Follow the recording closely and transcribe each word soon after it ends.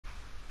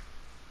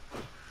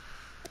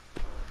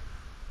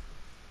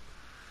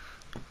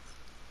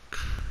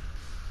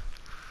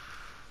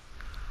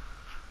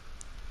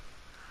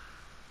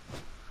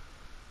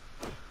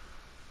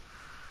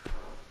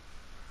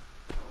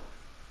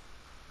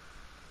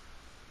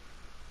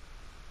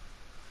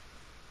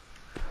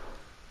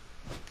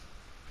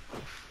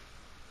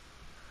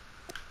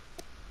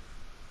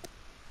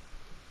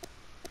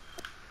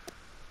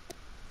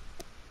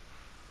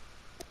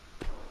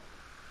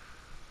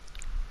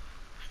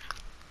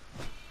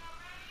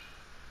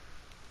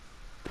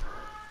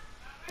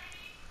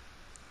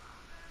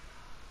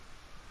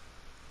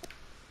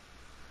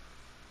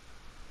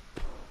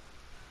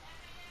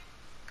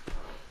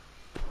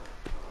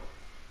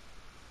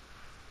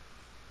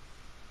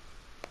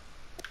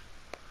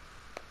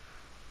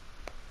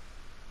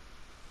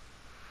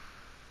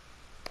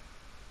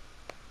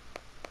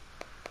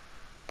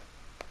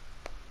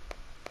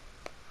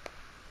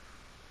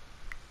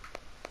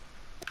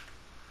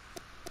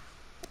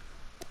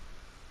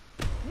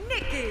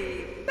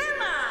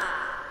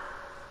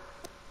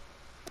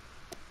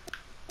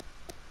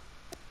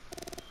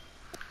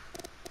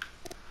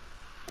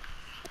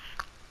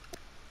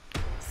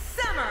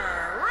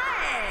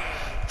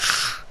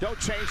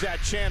change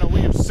that channel.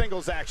 We have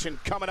singles action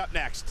coming up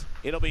next.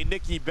 It'll be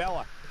Nikki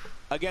Bella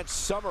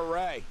against Summer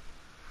Rae.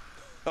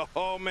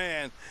 Oh,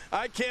 man.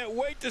 I can't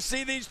wait to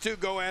see these two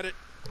go at it.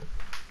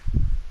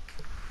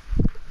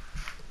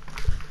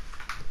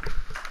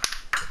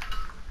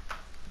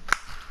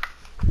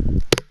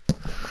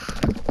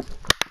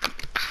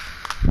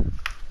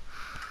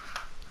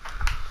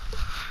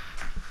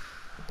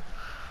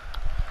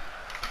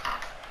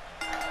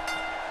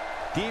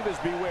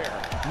 Divas beware.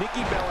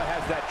 Nikki Bella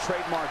has that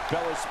trademark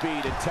Bella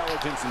speed,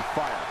 intelligence, and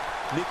fire.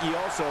 Nikki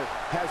also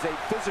has a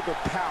physical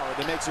power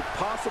that makes it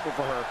possible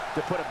for her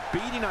to put a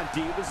beating on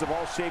divas of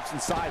all shapes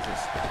and sizes.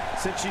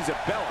 Since she's a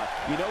Bella,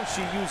 you know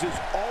she uses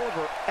all of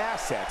her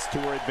assets to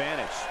her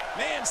advantage.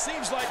 Man,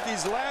 seems like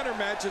these ladder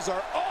matches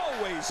are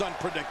always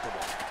unpredictable.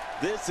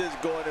 This is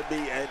going to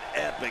be an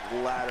epic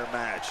ladder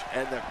match,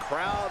 and the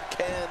crowd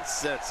can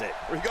sense it.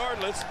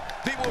 Regardless,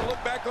 people will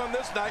look back on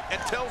this night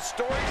and tell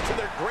stories to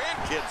their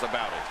grandkids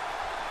about it.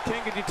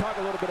 King, could you talk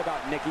a little bit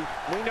about Nikki?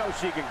 We know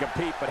she can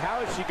compete, but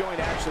how is she going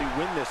to actually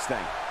win this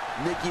thing?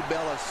 Nikki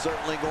Bella is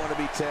certainly going to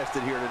be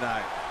tested here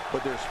tonight,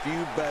 but there's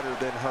few better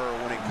than her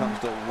when it comes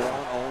to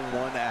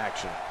one-on-one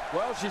action.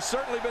 Well, she's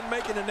certainly been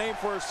making a name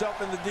for herself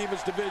in the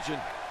Divas division.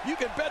 You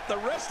can bet the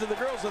rest of the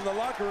girls in the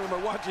locker room are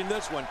watching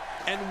this one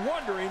and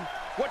wondering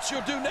what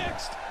she'll do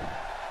next.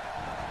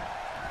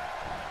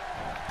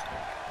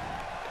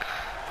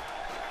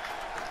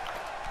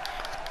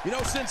 You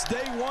know, since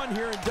day one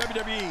here in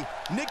WWE,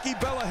 Nikki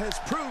Bella has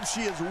proved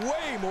she is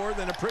way more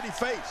than a pretty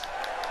face.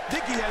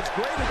 Nikki has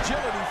great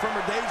agility from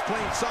her days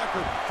playing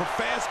soccer for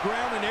fast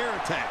ground and air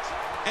attacks.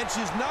 And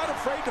she's not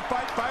afraid to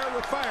fight fire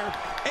with fire,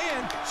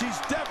 and she's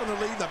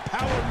definitely the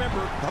power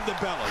member of the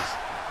Bellas.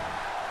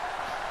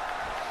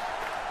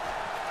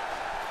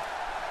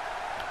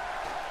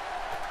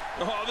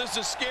 Oh, this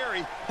is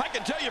scary. I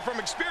can tell you from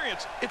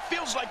experience, it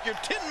feels like you're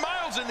 10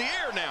 miles in the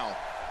air now.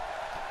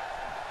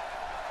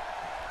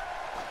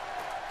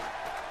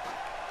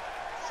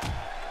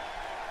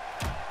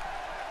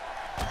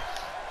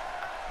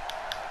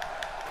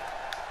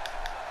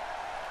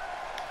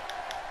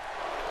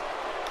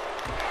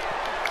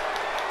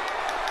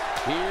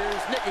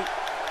 Here's Nikki,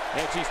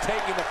 and she's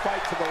taking the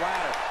fight to the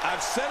ladder.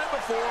 I've said it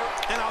before,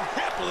 and I'll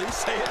happily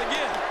say it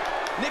again.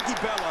 Nikki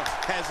Bella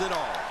has it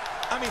all.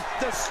 I mean,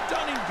 the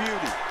stunning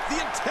beauty, the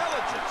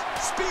intelligence,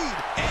 speed,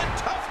 and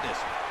toughness.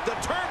 The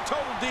term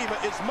Total Diva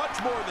is much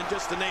more than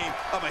just the name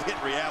of a hit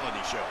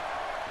reality show.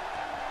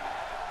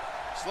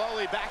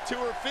 Slowly back to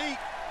her feet.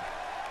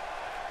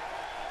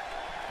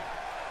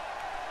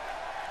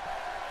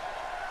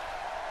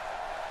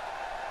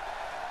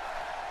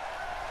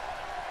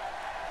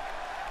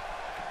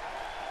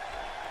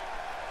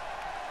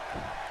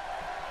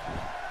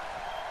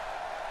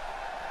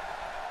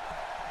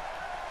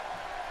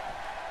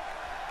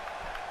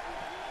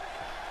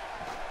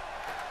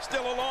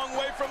 Still a long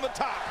way from the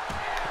top.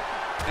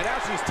 And now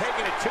she's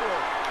taking it to her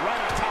right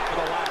on top of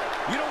the ladder.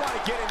 You don't want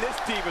to get in this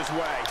Diva's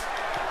way.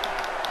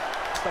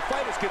 The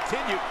fight has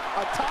continued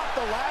atop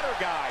the ladder,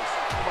 guys.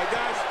 Oh my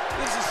gosh,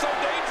 this is so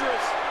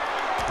dangerous.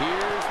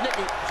 Here's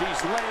Nikki.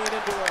 She's laying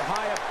into her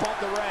high above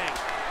the ring.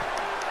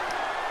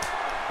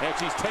 And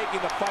she's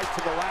taking the fight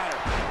to the ladder.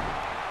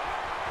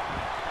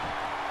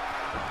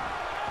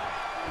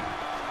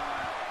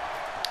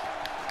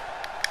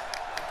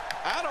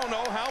 I don't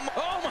know how much.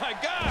 Oh my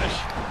gosh.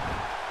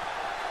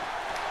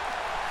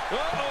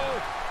 Uh-oh,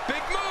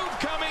 big move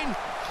coming.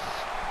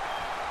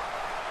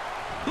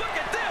 Look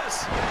at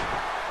this.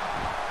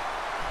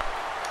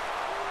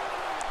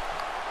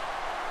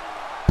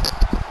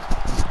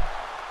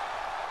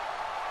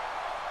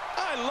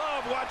 I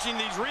love watching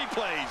these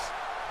replays.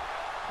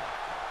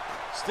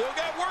 Still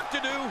got work to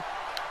do.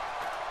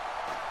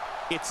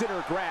 It's in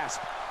her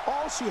grasp.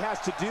 All she has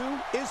to do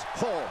is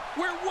pull.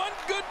 We're one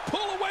good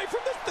pull away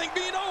from this thing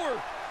being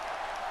over.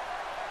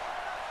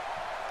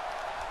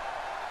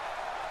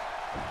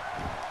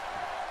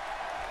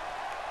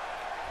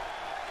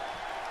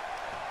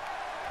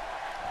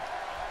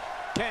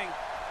 King,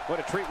 what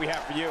a treat we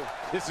have for you.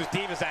 This is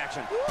Divas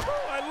action.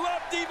 I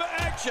love Diva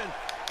action.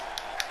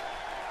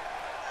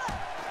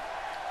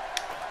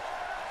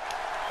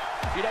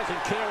 She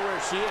doesn't care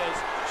where she is.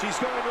 She's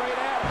going right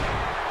at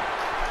her.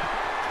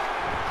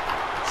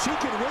 She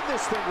can win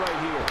this thing right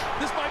here.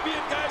 This might be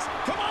it, guys.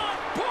 Come on,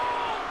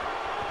 pull!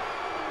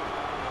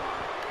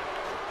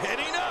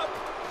 Heading up.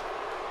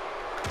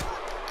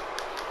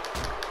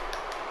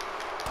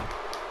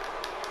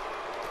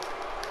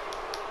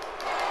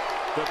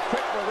 The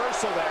quick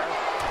reversal there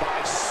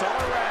by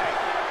Summer Rae.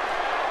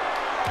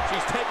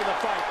 She's taking the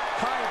fight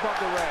high above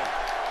the ring.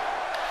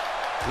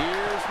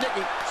 Here's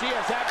Nikki. She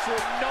has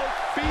absolutely no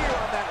fear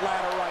on that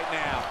ladder right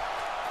now.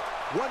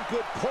 One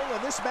good pull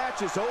and this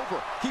match is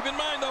over. Keep in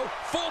mind, though,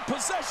 full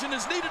possession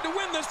is needed to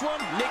win this one.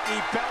 Nikki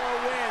Bella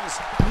wins.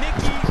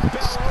 Nikki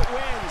Bella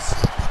wins.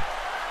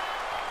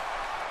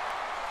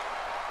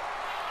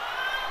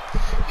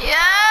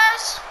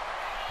 Yes.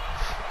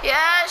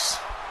 Yes.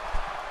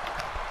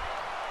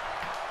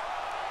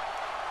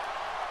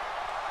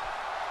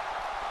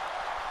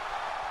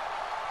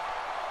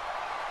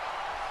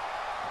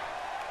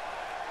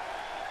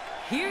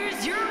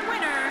 Here's your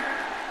winner,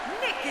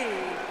 Nikki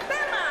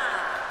Bella.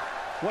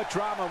 What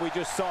drama we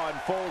just saw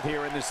unfold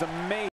here in this amazing